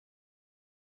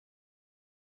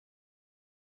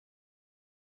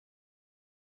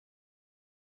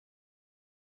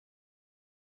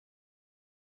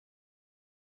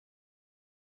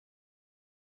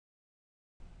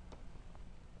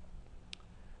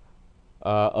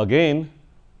Again,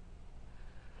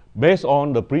 based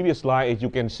on the previous slide, as you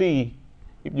can see,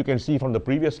 if you can see from the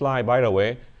previous slide, by the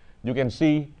way, you can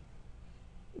see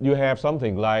you have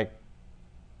something like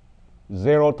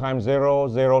 0 times 0,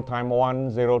 0 times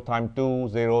 1, 0 times 2,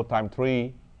 0 times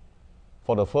 3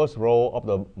 for the first row of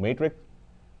the matrix.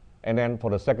 And then for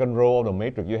the second row of the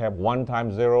matrix, you have 1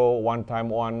 times 0, 1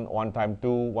 times 1, 1 times 2,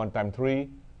 1 times 3,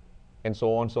 and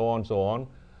so on, so on, so on.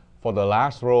 For the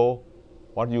last row,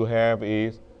 what you have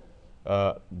is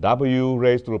w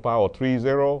raised to the power 3,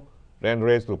 0, then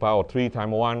raised to the power 3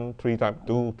 times 1, 3 times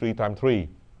 2, 3 times 3.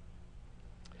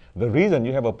 The reason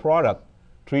you have a product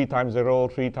 3 times 0,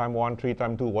 3 times 1, 3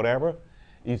 times 2, whatever,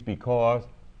 is because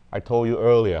I told you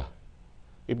earlier,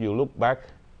 if you look back,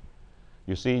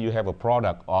 you see you have a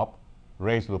product of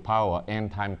raised to the power n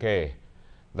times k.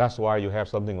 That's why you have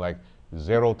something like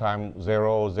 0 times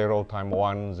 0, 0 times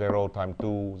 1, 0 times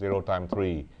 2, 0 times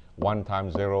 3, 1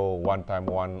 times 0, 1 times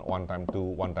 1, 1 times 2,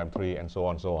 1 times 3, and so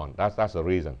on, so on. That's the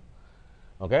reason.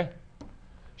 Okay?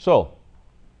 So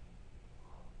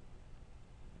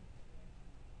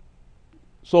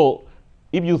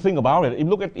if you think about it, if you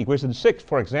look at equation 6,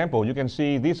 for example, you can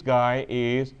see this guy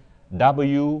is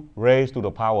w raised to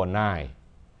the power 9.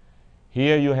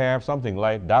 Here you have something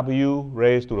like w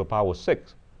raised to the power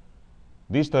 6.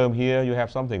 This term here, you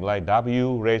have something like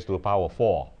w raised to the power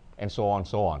 4, and so on,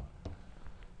 so on.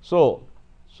 So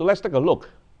let's take a look.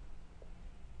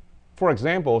 For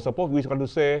example, suppose we're going to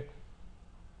say,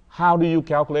 how do you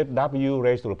calculate w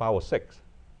raised to the power 6?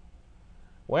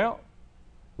 Well,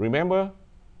 remember,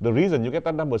 the reason you get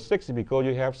that number 6 is because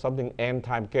you have something n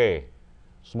times k,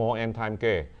 small n times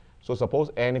k. So suppose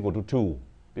n equal to 2.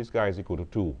 This guy is equal to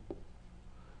 2.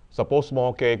 Suppose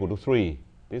small k equal to 3.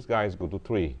 This guy is equal to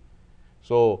 3.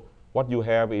 So what you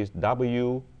have is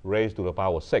w raised to the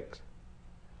power 6.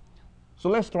 So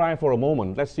let's try for a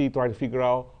moment. Let's try to figure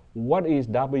out what is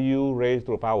w raised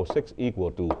to the power 6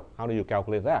 equal to. How do you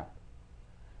calculate that?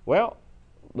 Well,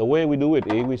 the way we do it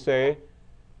is we say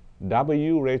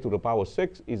w raised to the power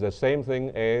 6 is the same thing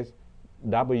as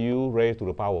w raised to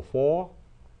the power 4,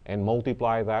 and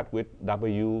multiply that with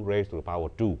w raised to the power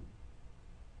 2.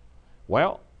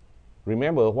 Well,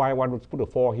 remember why I want to put a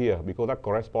 4 here, because that's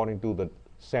corresponding to the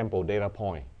sample data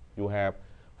point. You have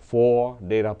 4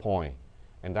 data points,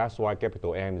 and that's why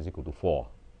capital N is equal to 4.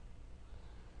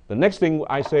 The next thing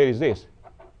I say is this.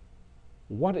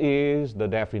 What is the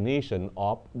definition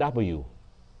of w?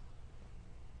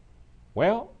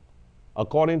 Well,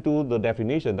 according to the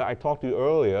definition that I talked to you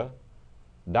earlier,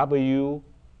 w,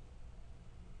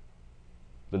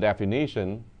 the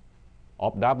definition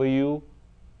of w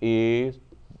is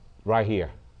right here.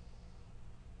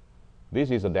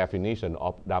 This is the definition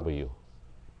of w.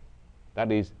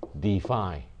 That is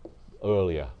defined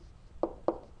earlier.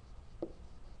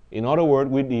 In other words,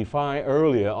 we defined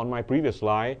earlier on my previous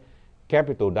slide,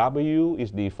 capital W is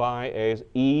defined as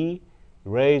e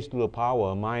raised to the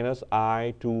power minus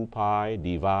I 2 pi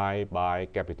divided by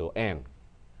capital N.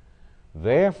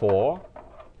 Therefore,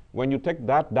 when you take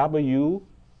that W,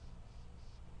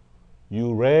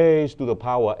 you raise to the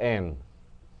power N.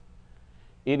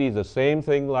 It is the same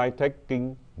thing like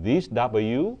taking this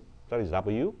W, that is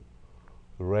W,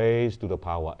 raised to the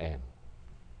power N.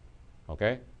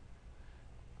 Okay?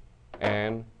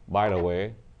 And by the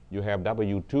way, you have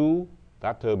W2,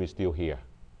 that term is still here.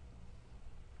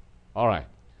 All right.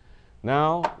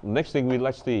 Now, next thing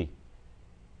let's see.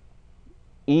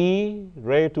 E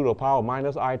raised to the power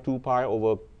minus I 2 pi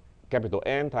over capital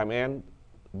N times N,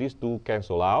 these two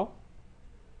cancel out.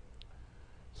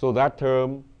 So that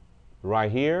term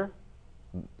right here,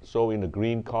 so in the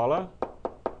green color,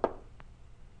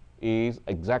 is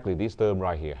exactly this term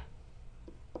right here.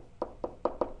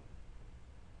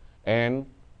 And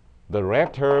the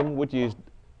red term, which is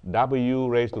W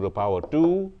raised to the power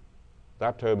 2,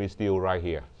 that term is still right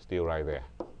here, still right there.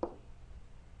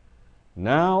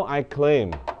 Now I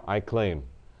claim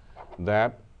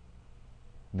that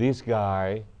this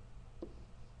guy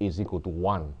is equal to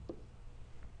 1.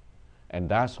 And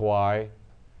that's why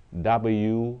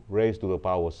W raised to the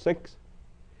power 6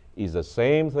 is the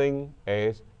same thing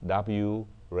as W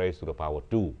raised to the power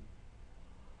 2.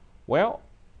 Well,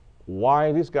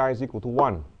 why this guy is equal to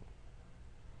 1?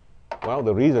 Well,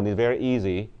 the reason is very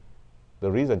easy.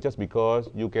 The reason just because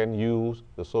you can use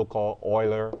the so-called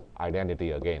Euler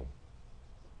identity again.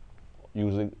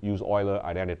 Use Euler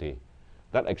identity.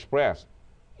 That express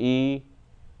E,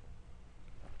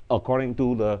 according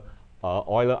to the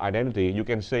Euler identity, you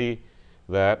can see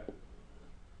that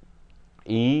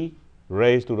E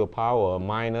raised to the power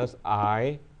minus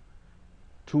I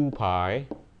 2 pi,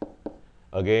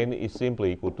 again, is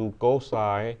simply equal to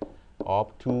cosine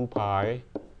of 2 pi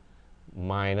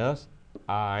minus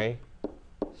I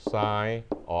sine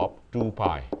of 2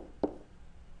 pi.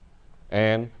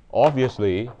 And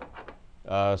obviously,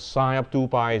 sine of 2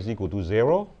 pi is equal to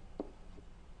 0,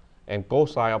 and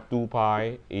cosine of 2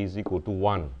 pi is equal to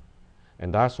 1.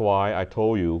 And that's why I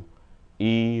told you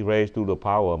e raised to the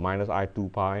power minus I 2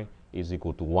 pi is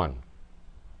equal to 1.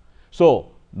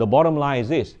 So the bottom line is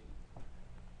this: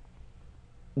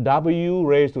 w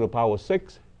raised to the power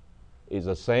 6 is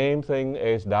the same thing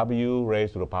as w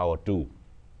raised to the power 2.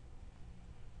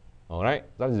 All right?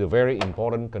 That is a very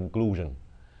important conclusion.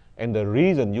 And the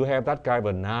reason you have that kind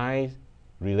of a nice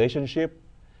relationship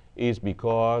is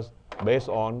because based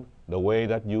on the way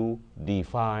that you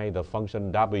define the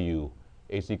function w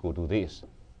is equal to this.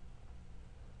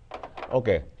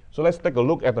 Okay, so let's take a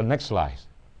look at the next slide.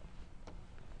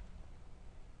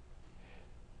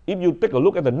 If you take a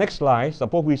look at the next slide,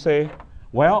 suppose we say,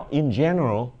 well, in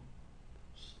general,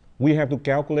 we have to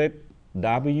calculate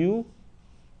w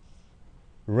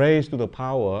raised to the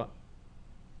power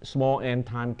small n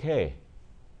times k.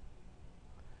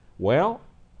 Well,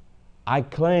 I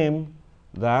claim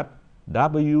that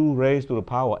w raised to the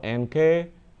power nk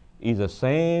is the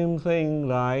same thing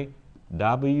like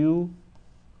w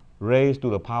raised to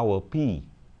the power p,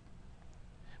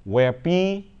 where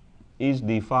p is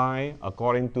defined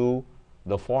according to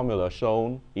the formula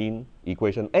shown in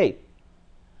equation 8.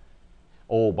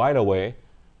 Oh, by the way,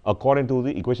 according to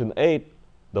the equation 8,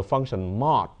 the function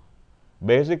mod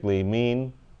basically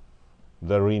means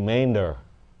the remainder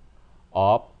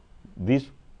of this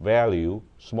value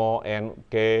small n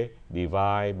k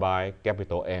divided by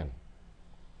capital N.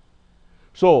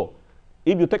 So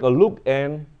if you take a look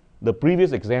at the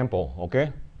previous example,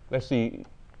 okay, let's see,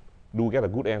 do we get a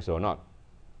good answer or not?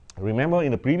 Remember,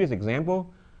 in the previous example,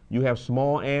 you have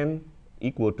small n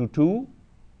equal to 2,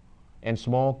 and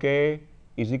small k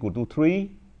is equal to 3,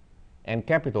 and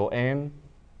capital N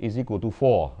is equal to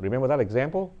 4. Remember that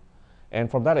example? And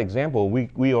from that example,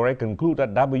 we already conclude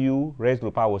that w raised to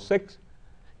the power 6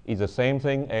 is the same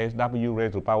thing as w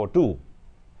raised to the power 2.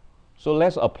 So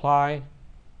let's apply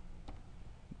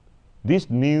this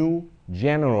new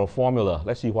general formula.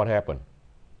 Let's see what happens.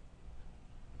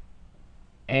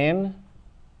 N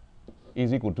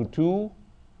is equal to 2,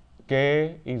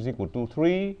 k is equal to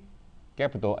 3,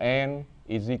 capital N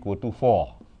is equal to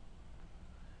 4.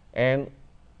 And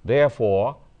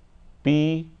therefore,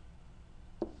 P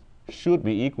should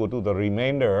be equal to the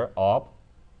remainder of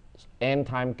n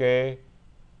times k,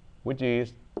 which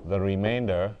is the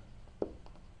remainder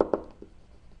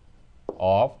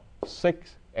of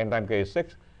 6, n times k is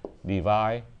 6,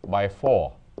 divided by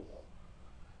 4.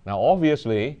 Now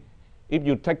obviously, if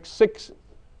you take 6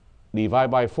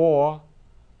 divided by 4,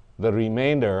 the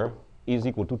remainder is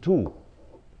equal to 2.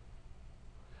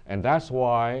 And that's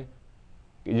why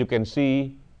you can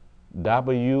see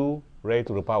w raised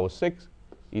to the power 6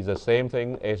 is the same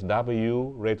thing as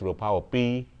w raised to the power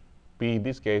p. P in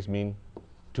this case means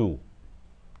 2.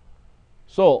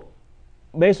 So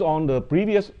based on the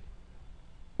previous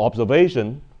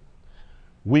observation,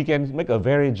 we can make a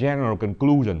very general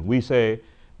conclusion. We say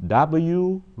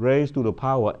w raised to the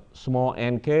power small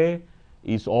nk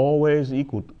is always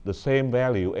equal to the same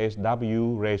value as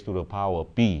w raised to the power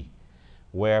p,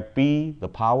 where p, the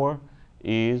power,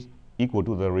 is equal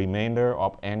to the remainder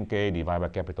of nk divided by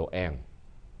capital N.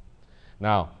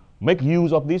 Now, make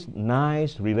use of this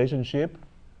nice relationship,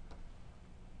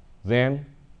 then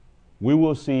we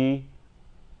will see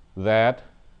that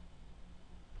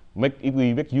if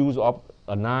we make use of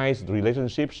a nice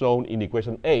relationship shown in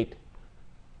equation 8,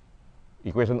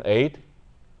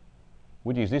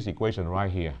 which is this equation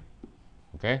right here,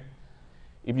 okay?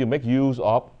 If you make use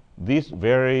of this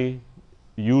very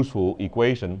useful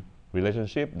equation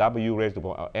relationship, w raised to the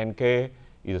power nk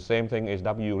is the same thing as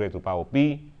w raised to the power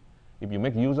p. If you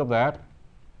make use of that,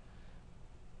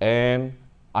 and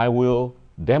I will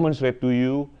demonstrate to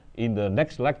you in the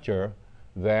next lecture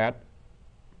that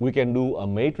we can do a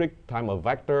matrix times a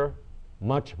vector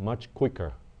much, much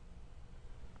quicker.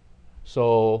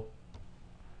 So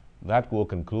that will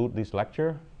conclude this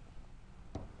lecture.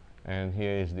 And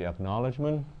here is the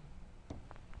acknowledgement.